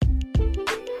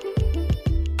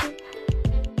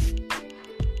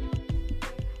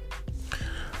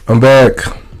I'm back.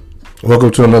 Welcome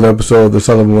to another episode of the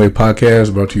Sullivan Way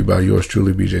Podcast, brought to you by yours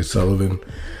truly, BJ Sullivan.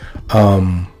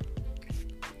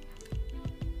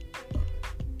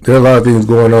 There are a lot of things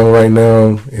going on right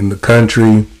now in the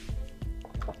country.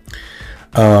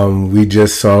 We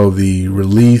just saw the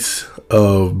release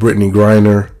of Britney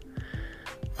Griner.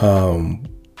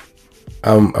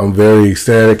 I'm very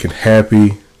ecstatic and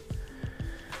happy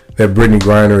that Britney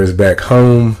Griner is back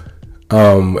home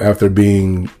after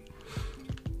being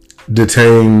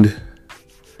detained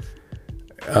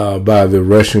by the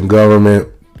Russian government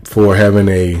for having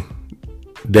a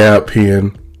dab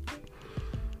pen,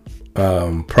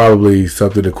 probably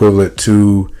something equivalent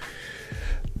to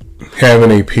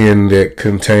having a pen that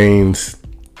contains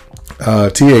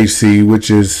THC, which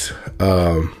is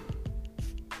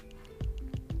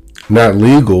not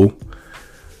legal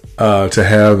to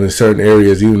have in certain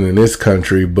areas, even in this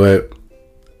country. But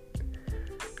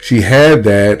she had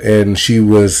that, and she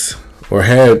was, or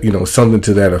had, something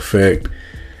to that effect,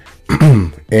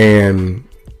 and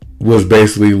was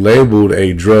basically labeled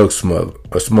a drug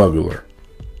smuggler.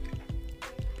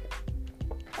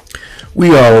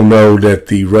 We all know that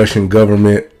the Russian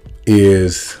government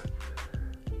is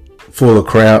full of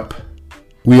crap.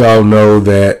 We all know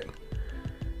that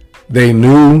they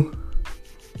know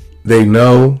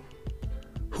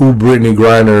who Britney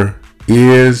Griner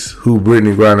is, who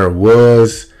Britney Griner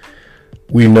was.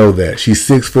 We know that she's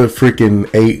 6 foot freaking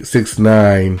 8,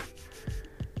 6'9",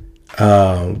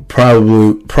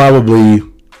 probably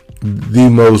the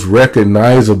most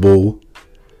recognizable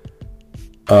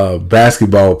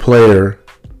basketball player.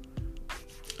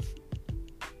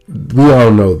 We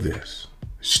all know this.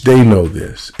 They know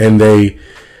this, and they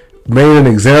made an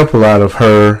example out of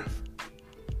her,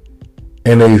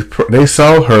 and they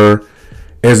saw her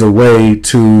as a way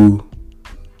to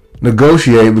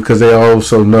negotiate, because they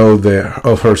also know that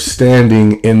of her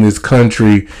standing in this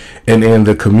country and in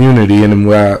the community. And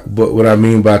what I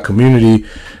mean by community,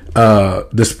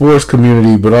 the sports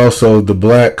community, but also the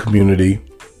black community,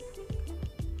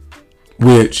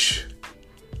 which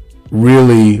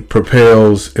really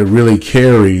propels and really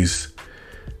carries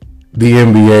the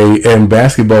NBA and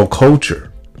basketball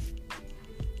culture.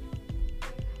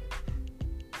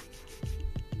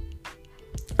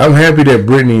 I'm happy that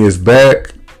Britney is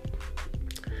back.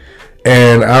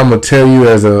 And I'm gonna tell you,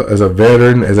 as a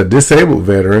veteran, as a disabled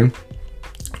veteran,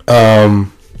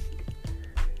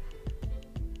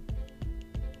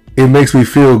 it makes me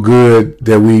feel good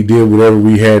that we did whatever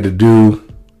we had to do.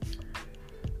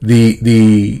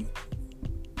 The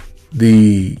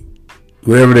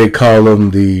whatever they call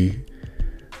him, the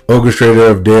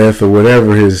orchestrator of death, or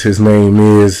whatever his name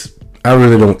is, I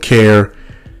really don't care,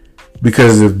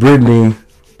 because if Britney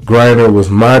Griner was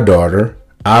my daughter,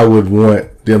 I would want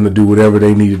them to do whatever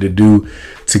they needed to do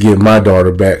to get my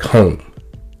daughter back home.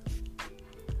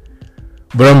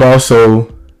 But I'm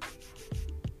also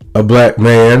a black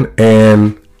man,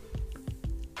 and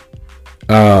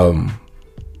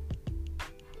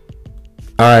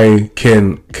I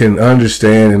can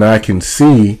understand, and I can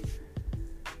see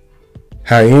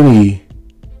how any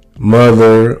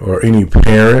mother or any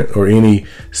parent or any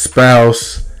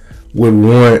spouse would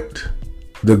want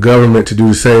the government to do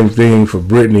the same thing for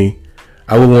Britney.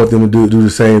 I would want them to do the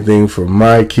same thing for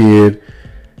my kid.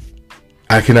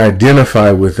 I can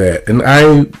identify with that. And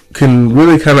I can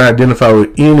really kind of identify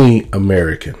with any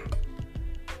American.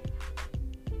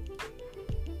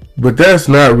 But that's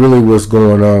not really what's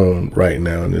going on right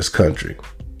now in this country.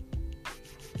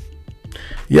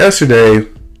 Yesterday,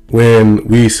 when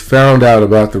we found out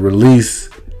about the release,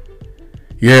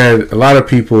 you had a lot of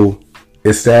people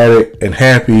ecstatic and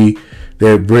happy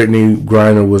that Britney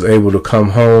Griner was able to come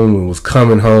home and was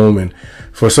coming home. And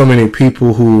for so many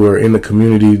people who are in the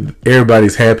community,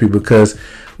 everybody's happy, because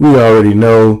we already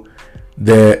know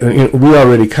that, we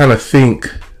already kind of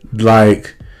think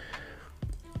like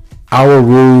our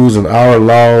rules and our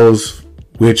laws,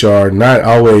 which are not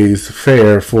always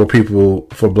fair for people,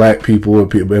 for black people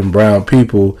and brown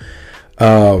people.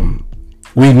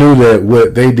 We knew that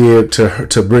what they did to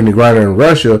Britney Griner in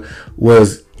Russia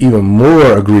was even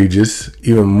more egregious,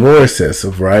 even more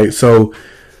excessive, right? So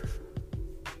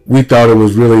we thought it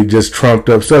was really just trumped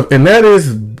up stuff, and that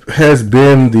has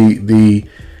been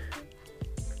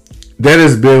that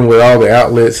has been what all the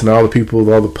outlets and all the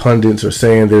people, all the pundits are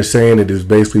saying. They're saying it is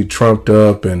basically trumped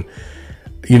up, and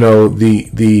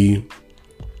the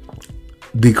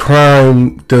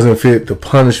crime doesn't fit the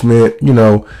punishment.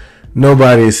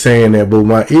 Nobody is saying that, but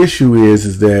my issue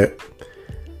is that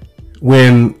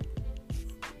when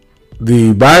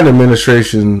the Biden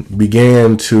administration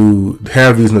began to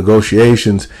have these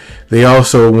negotiations, they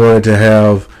also wanted to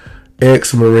have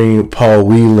ex-Marine Paul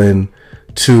Whelan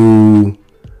to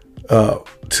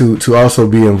also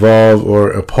be involved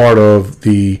or a part of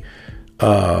the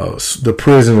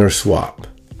prisoner swap.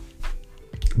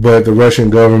 But the Russian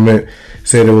government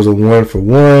said it was a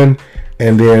 1-for-1,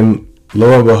 and then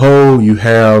lo and behold, you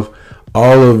have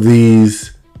all of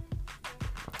these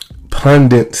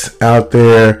pundits out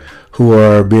there who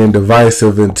are being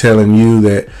divisive and telling you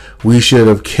that we should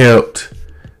have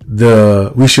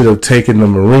taken the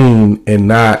Marine and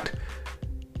not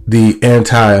the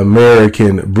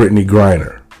anti-American Britney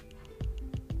Griner,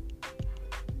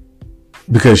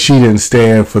 because she didn't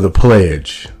stand for the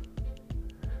pledge,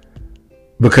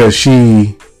 because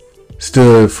she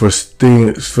stood for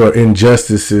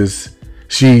injustices.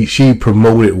 She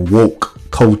promoted woke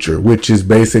culture, which is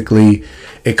basically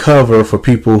a cover for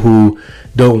people who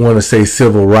don't want to say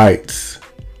civil rights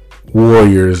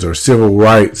warriors or civil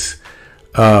rights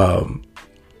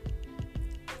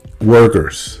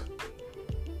workers.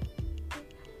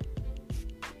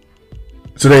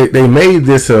 So they made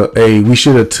this we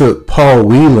should have took Paul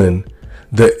Whelan,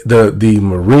 the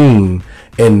Marine,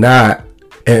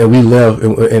 and we left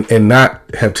and not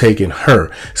have taken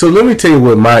her. So let me tell you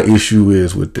what my issue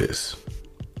is with this.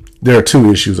 There are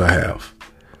two issues I have.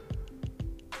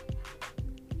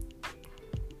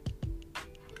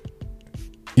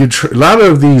 A lot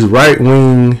of these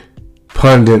right-wing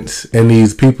pundits and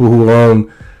these people who are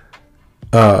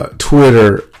on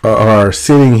Twitter are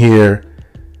sitting here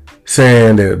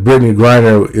saying that Britney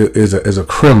Griner is a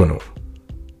criminal.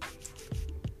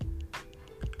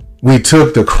 We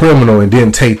took the criminal and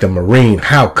didn't take the Marine.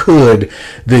 How could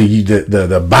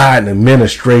the Biden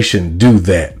administration do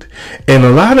that? And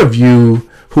a lot of you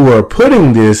who are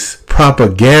putting this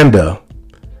propaganda,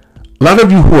 a lot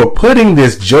of you who are putting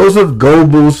this Joseph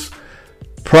Goebbels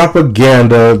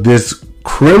propaganda, this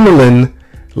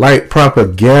Kremlin-like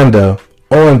propaganda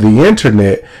on the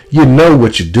internet, you know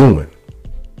what you're doing.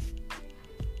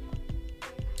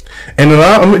 And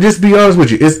I'm gonna just be honest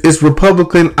with you, it's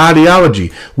Republican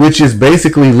ideology, which is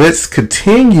basically let's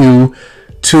continue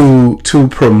to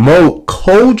promote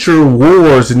culture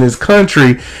wars in this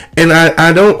country. And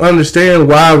I don't understand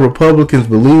why Republicans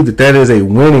believe that is a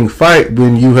winning fight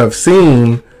when you have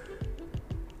seen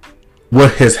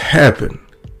what has happened.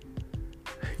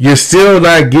 You're still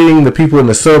not getting the people in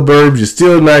the suburbs. You're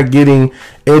still not getting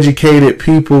educated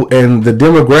people, and the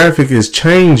demographic is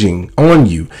changing on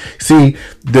you. See,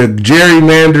 the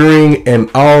gerrymandering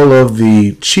and all of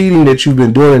the cheating that you've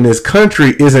been doing in this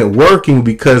country isn't working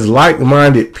because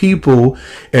like-minded people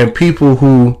and people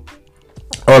who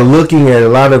are looking at a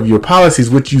lot of your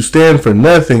policies, which you stand for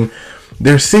nothing,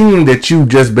 they're seeing that you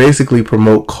just basically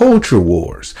promote culture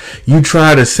wars. You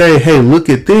try to say, hey, look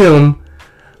at them.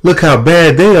 Look how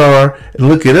bad they are, and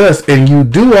look at us. And you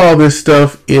do all this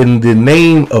stuff in the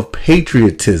name of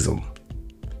patriotism.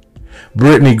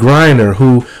 Britney Griner,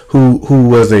 who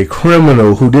was a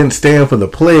criminal, who didn't stand for the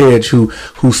pledge, who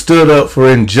stood up for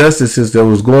injustices that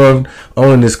was going on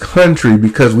in this country,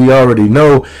 because we already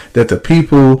know that the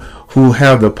people who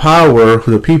have the power,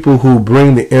 the people who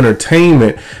bring the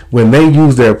entertainment, when they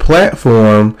use their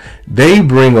platform, they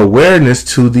bring awareness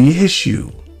to the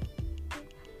issue.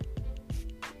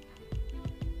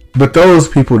 But those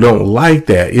people don't like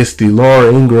that. It's the Laura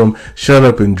Ingraham shut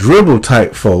up and dribble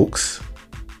type folks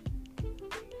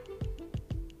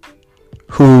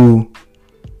who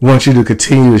want you to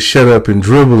continue to shut up and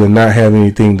dribble and not have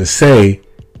anything to say,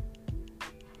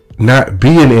 not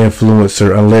be an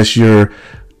influencer unless you're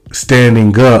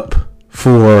standing up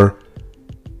for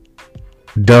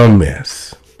dumb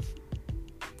mess.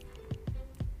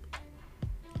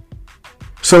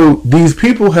 So these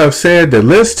people have said that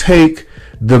let's take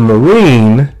the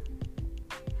Marine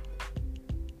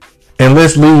and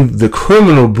let's leave the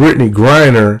criminal Britney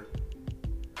Griner.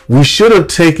 We should have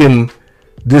taken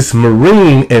this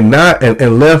Marine and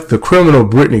left the criminal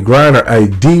Britney Griner a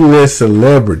D-list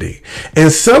celebrity.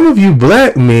 And some of you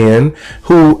black men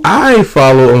who I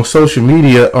follow on social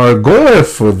media are going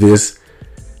for this.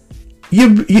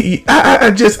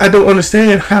 I don't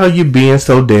understand how you're being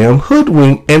so damn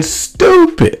hoodwinked and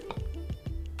stupid.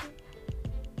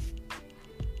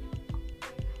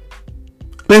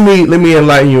 Let me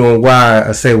enlighten you on why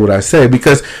I say what I say.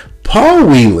 Because Paul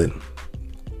Whelan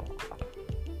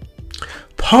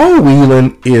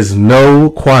is no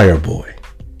choir boy.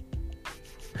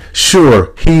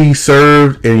 Sure, he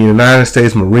served in the United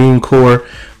States Marine Corps,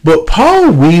 but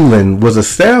Paul Whelan was a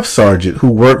staff sergeant who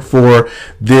worked for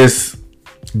this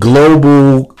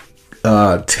global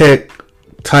tech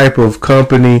type of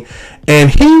company, and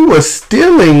he was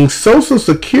stealing Social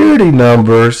Security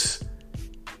numbers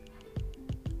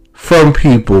from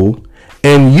people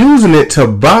and using it to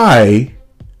buy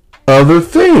other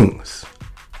things.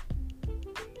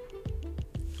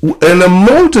 And a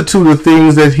multitude of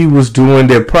things that he was doing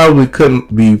that probably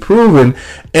couldn't be proven.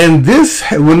 And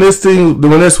when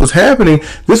this was happening,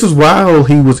 this was while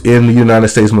he was in the United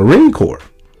States Marine Corps.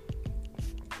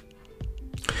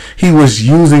 He was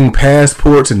using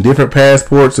passports and different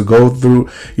passports to go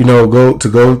through, go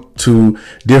to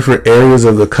different areas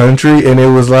of the country. And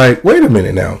it was like, wait a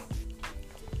minute now.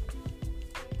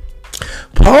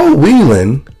 Paul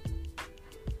Whelan,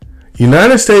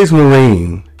 United States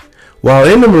Marine, while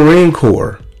in the Marine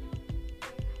Corps,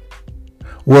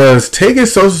 was taking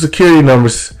social security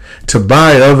numbers to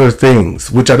buy other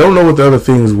things, which I don't know what the other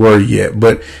things were yet,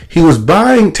 but he was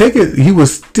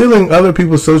stealing other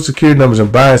people's social security numbers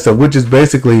and buying stuff, which is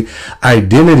basically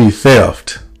identity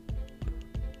theft,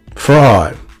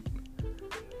 fraud.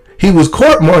 He was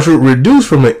court-martialed, reduced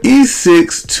from an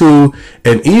E6 to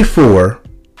an E4,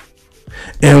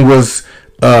 and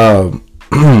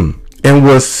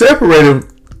was separated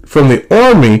from the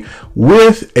Army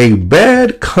with a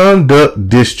bad conduct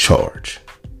discharge.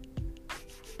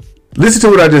 Listen to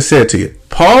what I just said to you.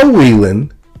 Paul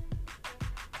Whelan,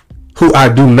 who I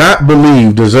do not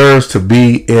believe deserves to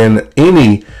be in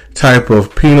any type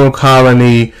of penal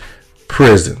colony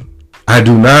prison. I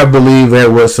do not believe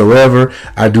that whatsoever.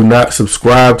 I do not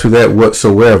subscribe to that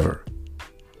whatsoever.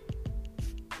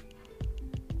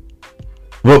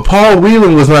 But Paul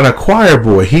Whelan was not a choir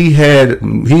boy. He,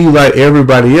 like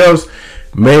everybody else,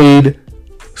 made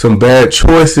some bad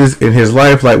choices in his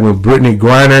life. Like when Britney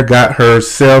Griner got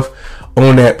herself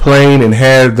on that plane and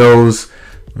had those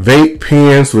vape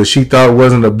pens, which she thought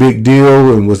wasn't a big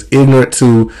deal and was ignorant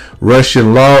to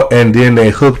Russian law, and then they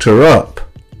hooked her up.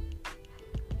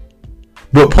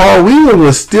 But Paul Whelan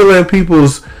was stealing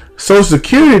people's social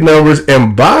security numbers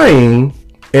and buying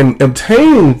and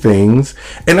obtaining things,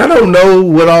 and I don't know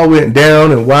what all went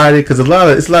down and why, because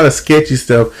it's a lot of sketchy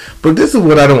stuff. But this is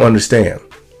what I don't understand.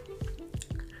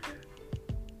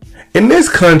 In this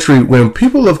country, when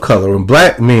people of color and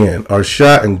black men are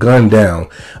shot and gunned down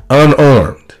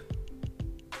unarmed,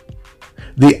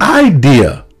 the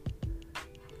idea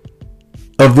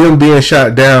of them being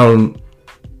shot down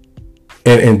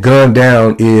and gunned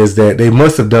down is that they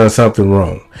must have done something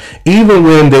wrong, even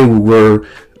when they were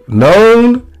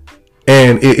known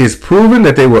and it is proven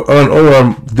that they were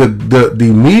unarmed.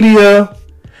 The media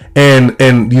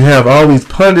and you have all these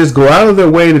pundits go out of their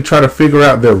way to try to figure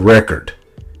out their record.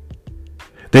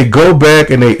 They go back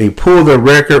and they pull their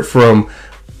record from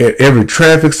every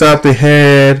traffic stop they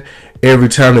had, every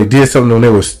time they did something when they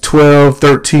was 12,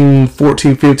 13,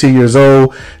 14, 15 years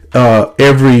old,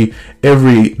 every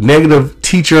negative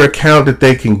teacher account that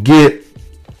they can get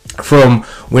from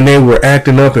when they were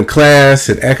acting up in class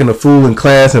and acting a fool in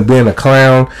class and being a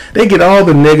clown. They get all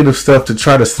the negative stuff to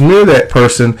try to smear that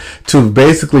person, to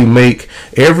basically make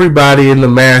everybody in the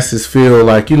masses feel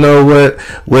like, you know what,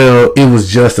 well, it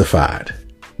was justified.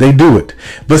 They do it.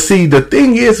 But see, the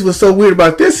thing is, what's so weird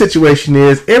about this situation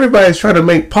is everybody's trying to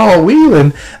make Paul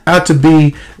Whelan out to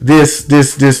be this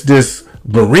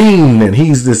Marine, and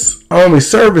he's this Army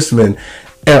serviceman,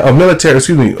 a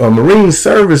Marine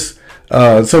service,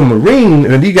 some Marine,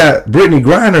 and you got Britney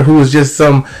Griner, who was just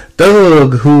some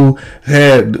thug who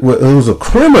was a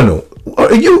criminal.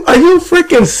 Are you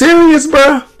freaking serious,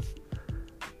 bruh?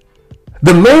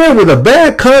 The man with a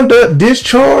bad conduct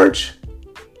discharge.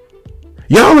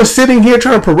 Y'all are sitting here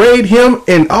trying to parade him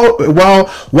and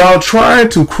while trying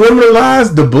to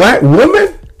criminalize the black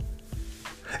woman.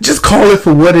 Just call it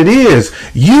for what it is.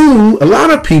 A lot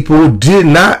of people did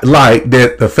not like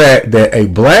the fact that a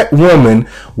black woman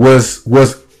was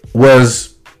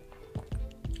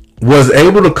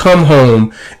able to come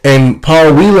home and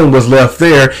Paul Whelan was left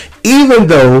there, even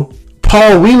though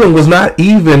Paul Whelan was not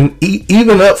even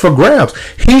up for grabs.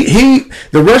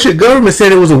 The Russian government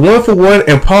said it was a 1-for-1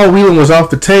 and Paul Whelan was off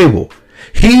the table.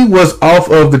 He was off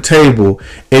of the table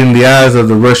in the eyes of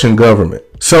the Russian government.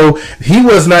 So he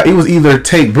was either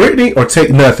take Britney or take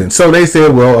nothing. So they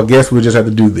said, well, I guess we'll just have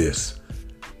to do this.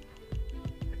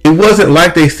 It wasn't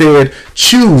like they said,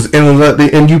 choose.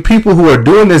 And you people who are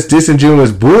doing this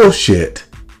disingenuous bullshit,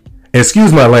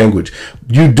 excuse my language,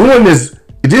 you doing this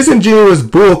disingenuous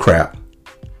bullcrap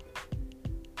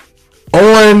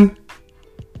on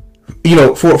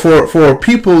for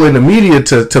people in the media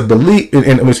to believe,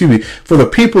 and excuse me, for the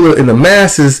people in the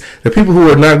masses, the people who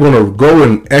are not going to go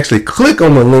and actually click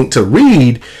on the link to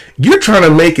read, you're trying to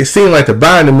make it seem like the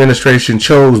Biden administration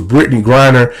chose Britney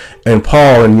Griner and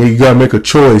Paul, and you got to make a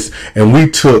choice. And we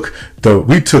took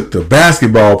the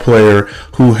basketball player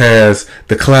who has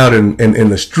the clout in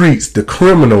the streets, the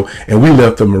criminal, and we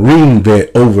left the Marine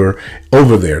vet over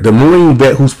there. The Marine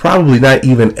vet who's probably not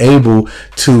even able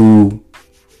to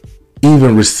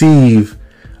even receive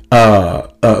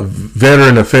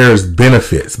veteran affairs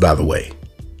benefits, by the way.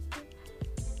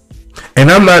 And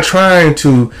I'm not trying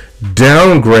to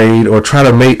downgrade or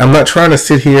I'm not trying to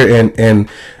sit here and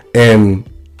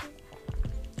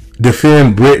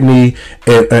defend Britney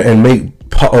and make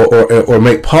Paul or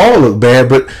make Paul look bad,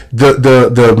 but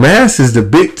the masses, the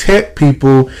big tech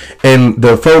people and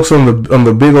the folks on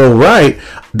the big old right,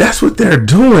 that's what they're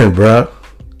doing, bruh.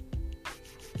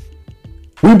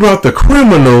 We brought the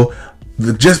criminal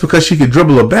just because she could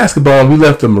dribble a basketball, and we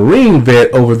left the Marine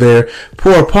vet over there,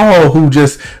 poor Paul, who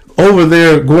just over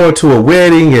there going to a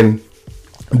wedding and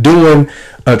doing,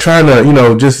 trying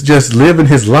to, just living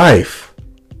his life.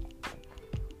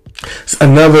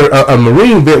 Another a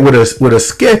Marine vet with a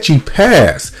sketchy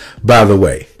past, by the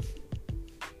way.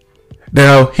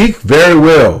 Now, he very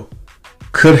well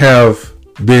could have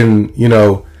been,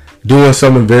 doing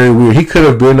something very weird. He could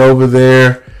have been over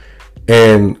there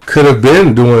and could have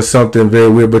been doing something very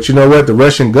weird. But you know what? The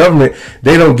Russian government,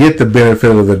 they don't get the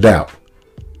benefit of the doubt.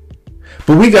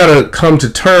 But we got to come to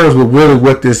terms with really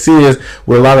what this is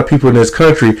with a lot of people in this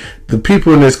country. The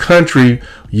people in this country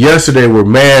yesterday were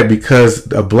mad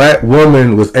because a black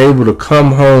woman was able to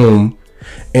come home,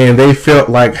 and they felt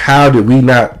like, how did we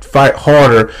not fight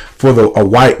harder for a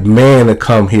white man to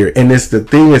come here? And it's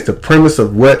the premise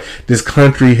of what this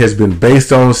country has been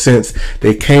based on since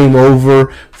they came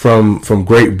over from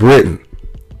Great Britain,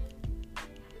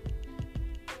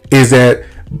 is that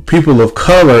people of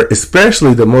color,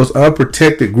 especially the most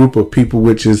unprotected group of people,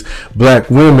 which is black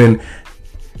women,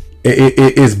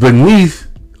 is beneath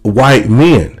white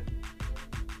men.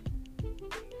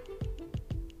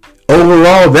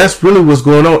 Overall, that's really what's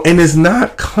going on. And it's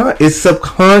not, it's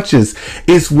subconscious.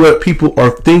 It's what people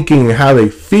are thinking and how they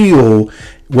feel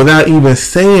without even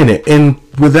saying it, and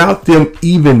without them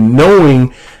even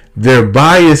knowing their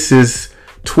biases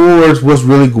towards what's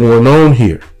really going on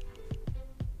here.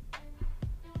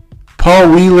 Paul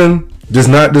Whelan does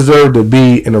not deserve to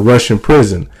be in a Russian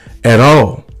prison at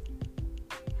all.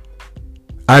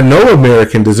 I know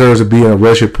American deserves to be in a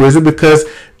Russian prison because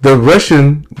the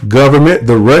Russian government,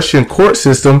 the Russian court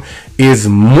system is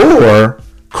more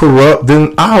corrupt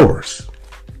than ours.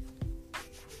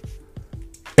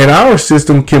 And our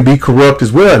system can be corrupt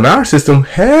as well. And our system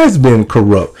has been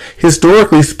corrupt.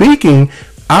 Historically speaking,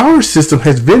 our system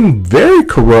has been very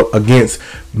corrupt against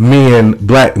men,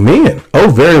 black men. Oh,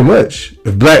 very much.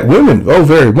 Black women. Oh,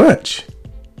 very much.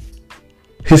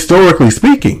 Historically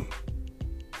speaking.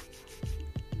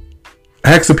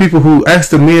 Ask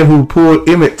the men who pulled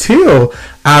Emmett Till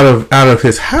out of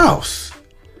his house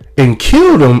and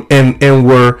killed him and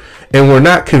were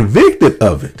not convicted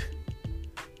of it.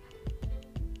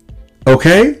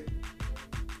 Okay?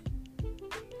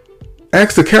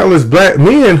 Ask the countless black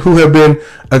men who have been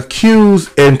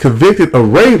accused and convicted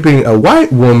of raping a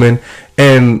white woman,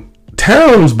 and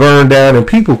towns burned down and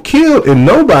people killed and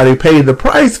nobody paid the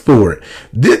price for it.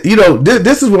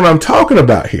 This is what I'm talking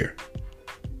about here.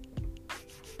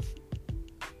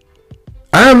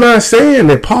 I'm not saying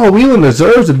that Paul Whelan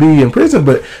deserves to be in prison,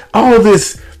 but all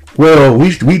this, well,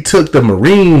 we took the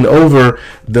Marine over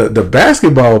the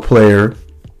basketball player.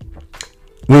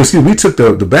 We took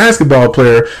the basketball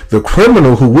player, the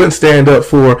criminal who wouldn't stand up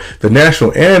for the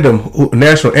national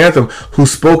anthem, who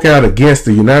spoke out against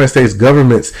the United States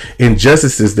government's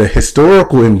injustices, the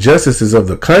historical injustices of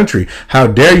the country. How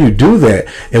dare you do that?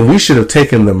 And we should have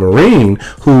taken the Marine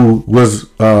who was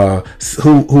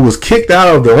kicked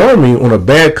out of the Army on a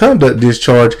bad conduct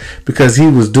discharge because he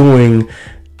was doing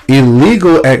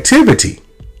illegal activity.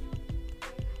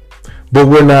 But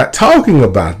we're not talking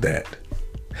about that.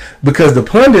 Because the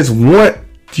pundits want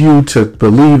you to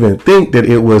believe and think that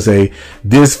it was a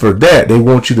this for that. They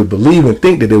want you to believe and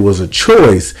think that it was a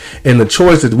choice. And the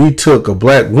choice that we took a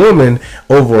black woman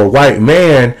over a white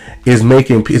man is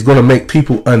going to make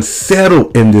people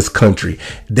unsettled in this country.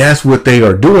 That's what they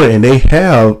are doing, and they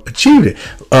have achieved it.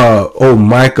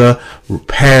 Micah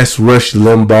past Rush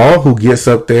Limbaugh, who gets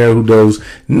up there, who knows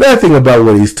nothing about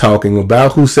what he's talking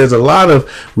about, who says a lot of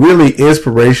really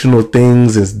inspirational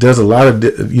things and does a lot of,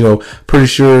 pretty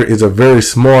sure is a very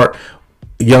smart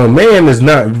young man was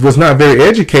not very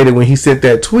educated when he sent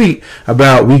that tweet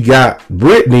about we got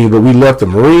Britney, but we left the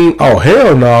Marine. Oh,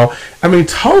 hell no. I mean,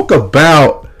 talk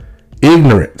about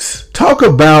ignorance. Talk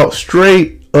about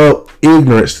straight up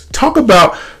ignorance. Talk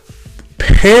about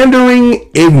pandering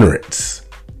ignorance.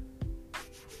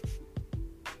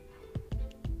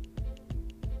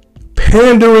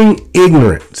 Pandering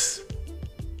ignorance.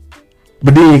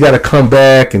 But then you got to come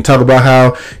back and talk about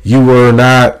how you were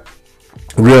not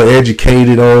real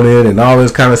educated on it and all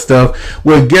this kind of stuff.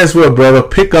 Well, guess what, brother?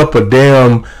 Pick up a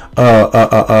damn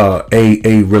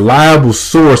a reliable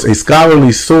source, a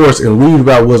scholarly source, and read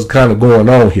about what's kind of going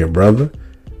on here, brother.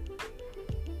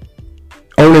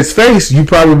 On its face, you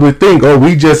probably think, oh,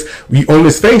 on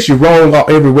its face, you're wrong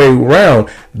every way around.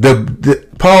 The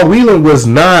Paul Whelan was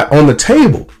not on the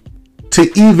table to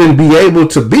even be able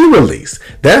to be released.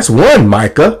 That's one,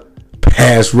 Micah.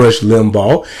 Pass rush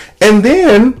Limbaugh. And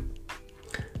then,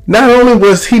 not only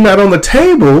was he not on the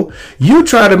table, you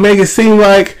try to make it seem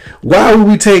like, why would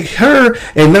we take her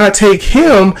and not take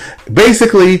him?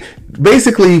 Basically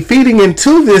feeding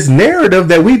into this narrative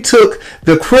that we took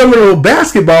the criminal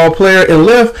basketball player and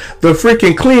left the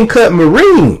freaking clean-cut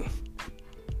Marine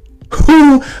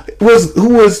who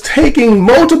was taking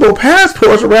multiple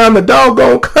passports around the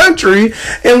doggone country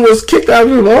and was kicked out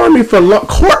of the Army for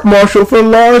court-martial for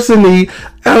larceny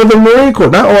out of the Marine Corps.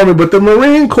 Not Army, but the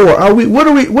Marine Corps. What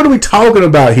are we talking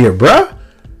about here, bruh?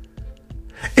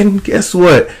 And guess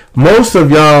what? Most of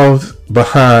y'all's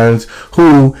behinds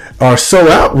who are so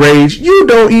outraged, you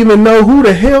don't even know who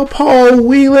the hell Paul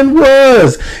Whelan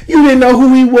was. You didn't know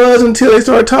who he was until they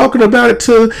started talking about it,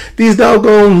 till these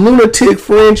doggone lunatic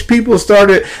French people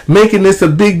started making this a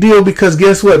big deal, because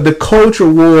guess what? The culture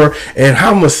war, and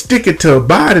how I'm gonna stick it to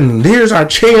Biden, and here's our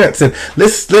chance, and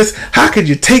let's how could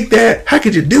you take that? How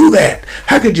could you do that?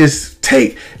 How could you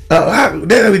take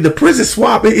the prison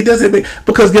swap? It doesn't make,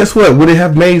 because guess what? Would it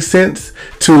have made sense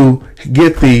to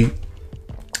get the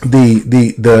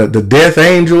death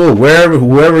angel or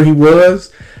whoever he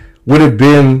was? Would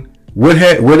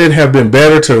it have been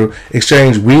better to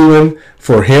exchange Whelan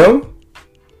for him?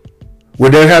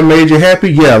 Would that have made you happy?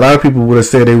 Yeah, a lot of people would have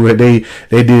said they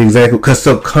did exactly, because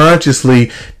subconsciously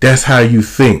that's how you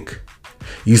think.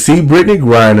 You see Britney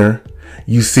Griner,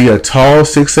 you see a tall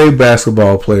 6'8"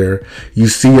 basketball player, you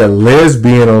see a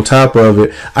lesbian on top of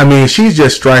it. I mean, she's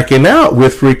just striking out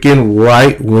with freaking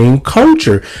right-wing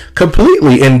culture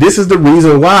completely. And this is the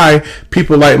reason why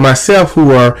people like myself,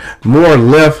 who are more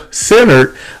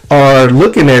left-centered, are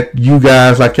looking at you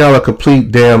guys like y'all are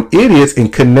complete damn idiots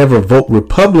and could never vote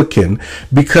Republican,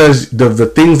 because of the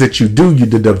things that you do,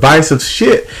 the divisive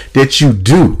shit that you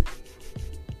do.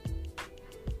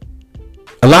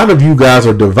 A lot of you guys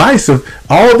are divisive.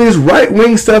 All this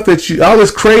right-wing stuff all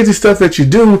this crazy stuff that you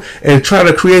do, and trying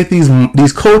to create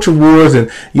these culture wars,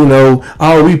 and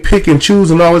we pick and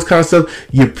choose and all this kind of stuff.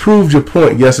 You proved your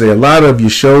point yesterday. A lot of you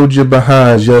showed your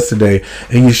behinds yesterday,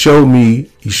 and you showed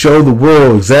the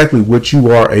world exactly what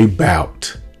you are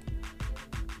about.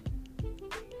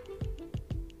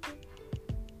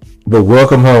 But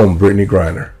welcome home, Britney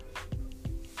Griner.